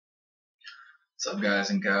What's up, guys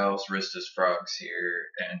and gals? Ristus Frogs here,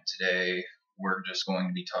 and today we're just going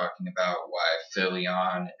to be talking about why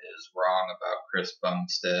Phillion is wrong about Chris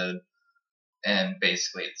Bumstead, and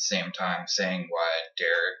basically at the same time saying why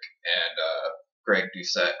Derek and Greg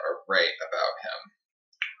Doucette are right about him.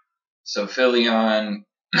 So Phillion,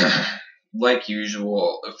 like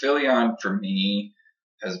usual, Phillion for me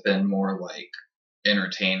has been more like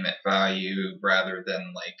entertainment value rather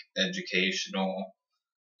than like educational.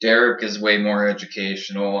 Derek is way more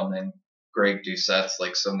educational, and then Greg Doucette's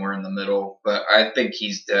like somewhere in the middle. But I think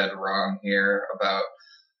he's dead wrong here about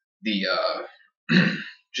the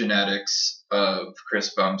genetics of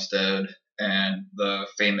Chris Bumstead and the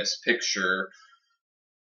famous picture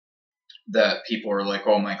that people are like,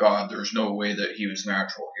 oh my god, there's no way that he was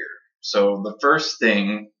natural here. So the first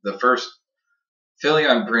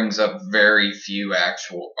Phillion brings up very few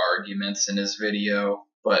actual arguments in his video,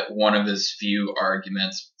 but one of his few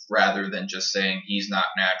arguments, rather than just saying he's not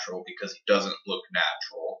natural because he doesn't look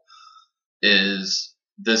natural, is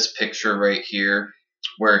this picture right here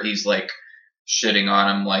where he's like shitting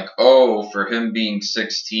on him like, oh, for him being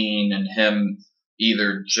 16 and him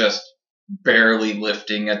either just barely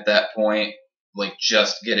lifting at that point, like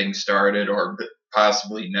just getting started, or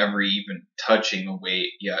possibly never even touching a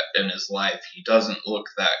weight yet in his life, he doesn't look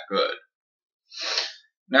that good.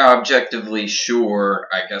 Now, objectively, sure,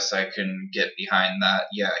 I guess I can get behind that.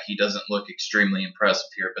 Yeah, he doesn't look extremely impressive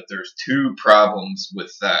here, but there's two problems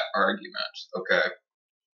with that argument, okay?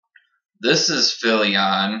 This is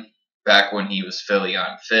Phillion, back when he was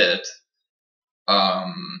Phillion Fit,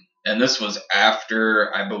 and this was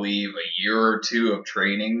after, I believe, a year or two of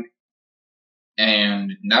training.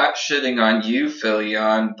 And not shitting on you,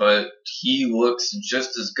 Phillion, but he looks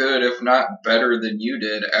just as good, if not better than you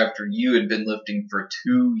did after you had been lifting for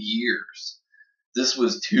 2 years. This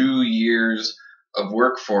was 2 years of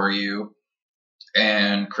work for you,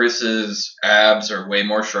 and Chris's abs are way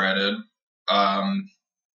more shredded.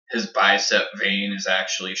 His bicep vein is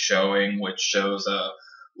actually showing, which shows a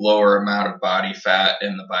lower amount of body fat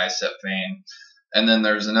in the bicep vein. And then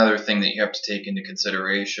there's another thing that you have to take into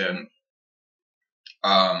consideration.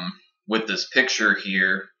 With this picture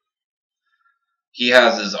here, he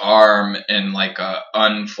has his arm in like a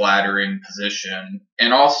unflattering position.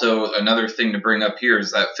 And also another thing to bring up here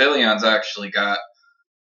is that Phillion's actually got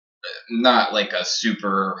not like a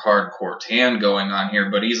super hardcore tan going on here,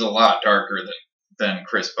 but he's a lot darker than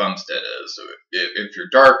Chris Bumstead is. If you're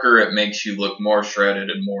darker, it makes you look more shredded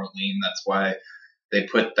and more lean. That's why they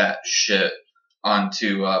put that shit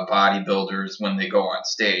onto bodybuilders when they go on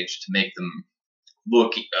stage, to make them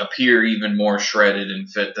appear even more shredded and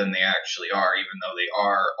fit than they actually are, even though they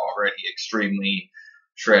are already extremely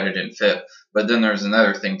shredded and fit. But then there's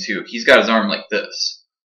another thing too. He's got his arm like this.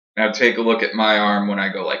 Now take a look at my arm when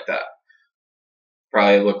I go like that.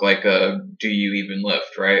 Probably look like a do you even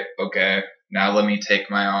lift, right? Okay. Now let me take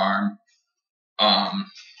my arm,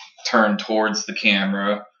 turn towards the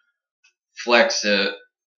camera, flex it.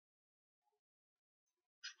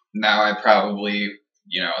 Now I probably,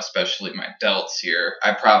 especially my delts here,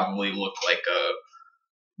 I probably look like a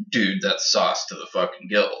dude that's sauced to the fucking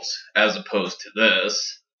gills, as opposed to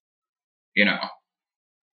this,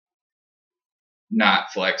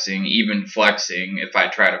 not flexing. Even flexing, if I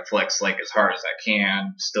try to flex like as hard as I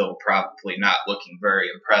can, still probably not looking very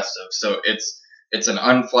impressive. So it's an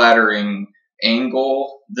unflattering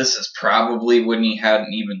angle. This is probably when he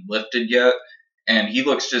hadn't even lifted yet, and he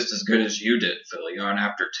looks just as good as you did, Phillion,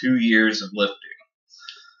 after 2 years of lifting.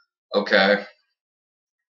 Okay.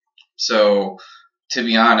 So, to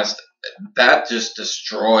be honest, that just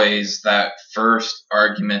destroys that first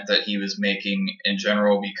argument that he was making in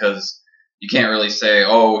general, because you can't really say,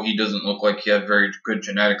 oh, he doesn't look like he had very good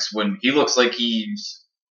genetics, when he looks like he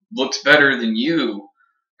looks better than you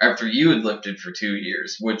after you had lifted for 2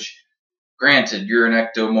 years, which, granted, you're an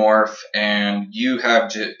ectomorph, and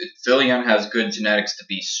Phillion has good genetics to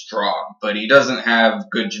be strong, but he doesn't have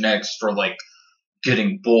good genetics for, like,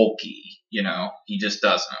 getting bulky, he just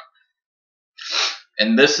doesn't.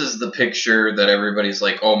 And this is the picture that everybody's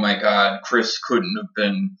like, oh my god, Chris couldn't have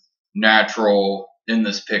been natural in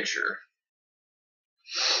this picture.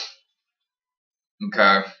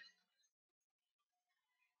 Okay.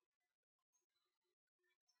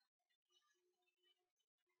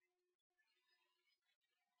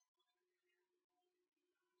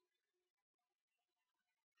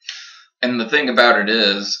 And the thing about it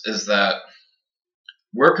is that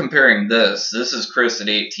we're comparing this. This is Chris at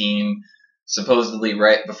 18, supposedly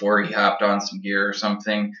right before he hopped on some gear or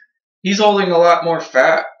something. He's holding a lot more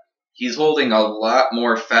fat he's holding a lot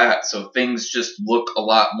more fat, so things just look a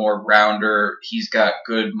lot more rounder. He's got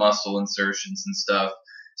good muscle insertions and stuff,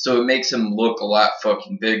 so it makes him look a lot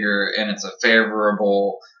fucking bigger, and it's a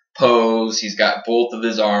favorable pose. He's got both of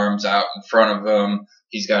his arms out in front of him.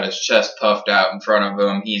 He's got his chest puffed out in front of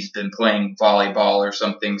him. He's been playing volleyball or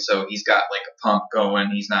something, so he's got like a pump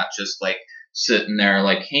going. He's not just like sitting there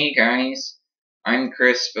like, hey guys, I'm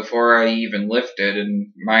Chris before I even lifted, and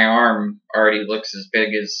my arm already looks as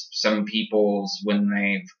big as some people's when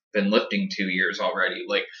they've been lifting 2 years already.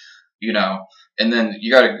 Like, you know, and then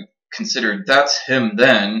you gotta consider that's him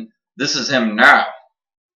then. This is him now.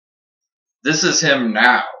 This is him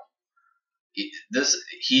now.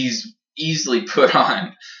 He's easily put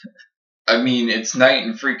on. I mean, it's night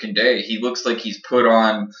and freaking day. He looks like he's put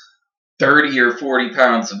on 30 or 40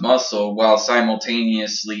 pounds of muscle while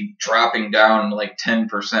simultaneously dropping down like 10%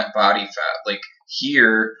 body fat. Like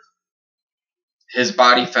here, his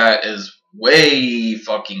body fat is way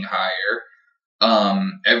fucking higher.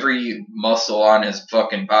 Every muscle on his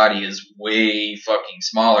fucking body is way fucking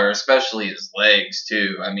smaller, especially his legs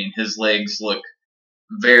too. I mean, his legs look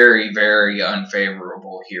very, very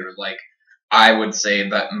unfavorable here. Like, I would say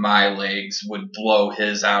that my legs would blow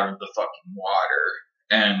his out of the fucking water.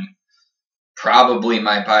 And probably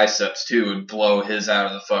my biceps too would blow his out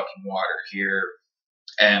of the fucking water here.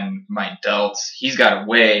 And my delts, he's got a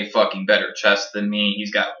way fucking better chest than me.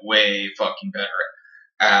 He's got way fucking better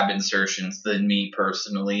ab insertions than me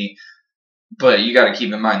personally. But you gotta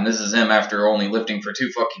keep in mind, this is him after only lifting for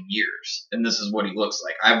 2 fucking years. And this is what he looks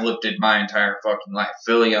like. I've lifted my entire fucking life.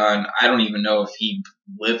 Phillion, I don't even know if he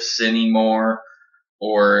lifts anymore,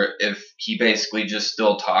 or if he basically just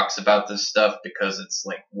still talks about this stuff because it's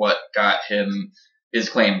like what got him his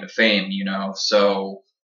claim to fame, you know? So,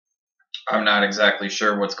 I'm not exactly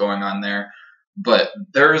sure what's going on there. But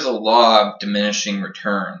there is a law of diminishing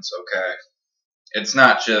returns, okay? It's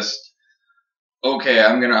not just, okay,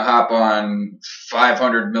 I'm going to hop on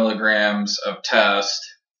 500 milligrams of test,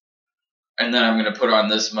 and then I'm going to put on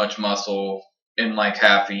this much muscle in like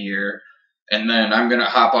half a year, and then I'm going to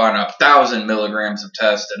hop on 1,000 milligrams of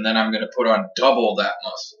test, and then I'm going to put on double that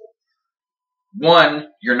muscle. One,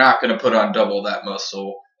 you're not going to put on double that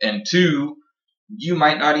muscle, and two, you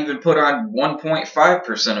might not even put on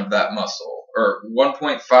 1.5% of that muscle, or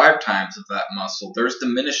 1.5 times of that muscle. There's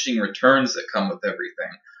diminishing returns that come with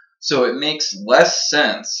everything. So it makes less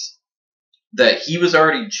sense that he was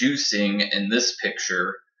already juicing in this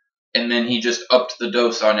picture, and then he just upped the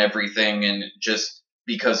dose on everything, and just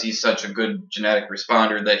because he's such a good genetic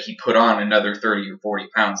responder that he put on another 30 or 40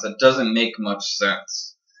 pounds. That doesn't make much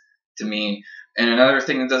sense to me. And another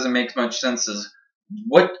thing that doesn't make much sense is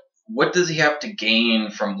what does he have to gain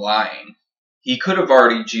from lying? He could have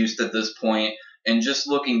already juiced at this point, and just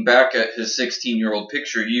looking back at his 16-year-old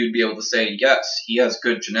picture, you'd be able to say, yes, he has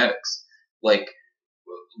good genetics. Like,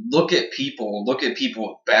 look at people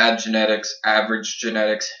with bad genetics, average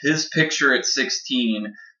genetics. His picture at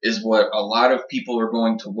 16 is what a lot of people are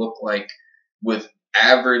going to look like with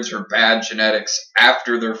average or bad genetics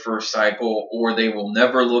after their first cycle, or they will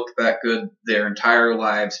never look that good their entire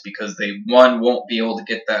lives because they, one, won't be able to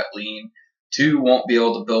get that lean, two, won't be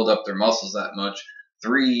able to build up their muscles that much,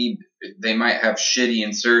 three, they might have shitty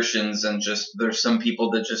insertions, and just there's some people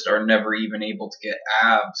that just are never even able to get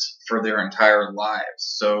abs for their entire lives.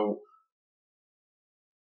 So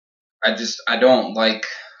I don't like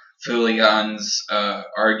Phillion's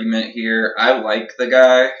argument here. I like the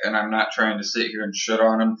guy, and I'm not trying to sit here and shit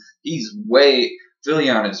on him.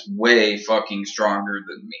 Phillion is way fucking stronger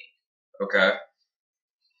than me, okay?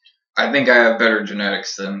 I think I have better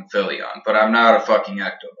genetics than Phillion, but I'm not a fucking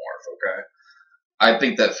ectomorph, okay? I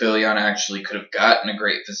think that Phillion actually could have gotten a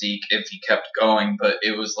great physique if he kept going, but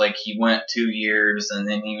it was like he went 2 years, and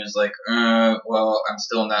then he was like, well, I'm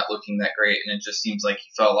still not looking that great, and it just seems like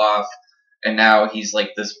he fell off. And now he's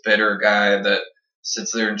like this bitter guy that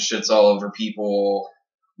sits there and shits all over people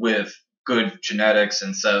with good genetics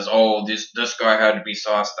and says, oh, this guy had to be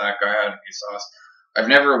sauced, that guy had to be sauced. I've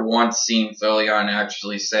never once seen Phillion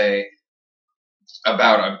actually say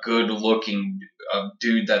about a good-looking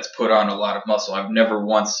dude that's put on a lot of muscle. I've never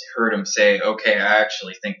once heard him say, okay, I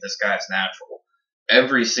actually think this guy's natural.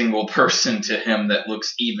 Every single person to him that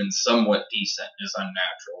looks even somewhat decent is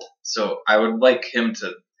unnatural. So I would like him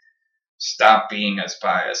to stop being as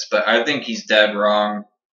biased. But I think he's dead wrong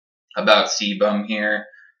about Sebum here.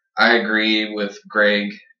 I agree with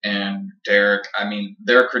Greg and Derek. I mean,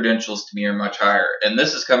 their credentials to me are much higher. And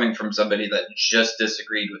this is coming from somebody that just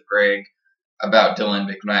disagreed with Greg about Dylan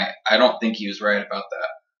McKnight. I don't think he was right about that.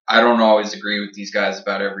 I don't always agree with these guys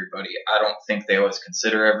about everybody. I don't think they always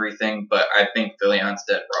consider everything, but I think Phillion's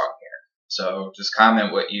dead wrong here. So just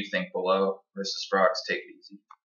comment what you think below. This is Brock's. Take it easy.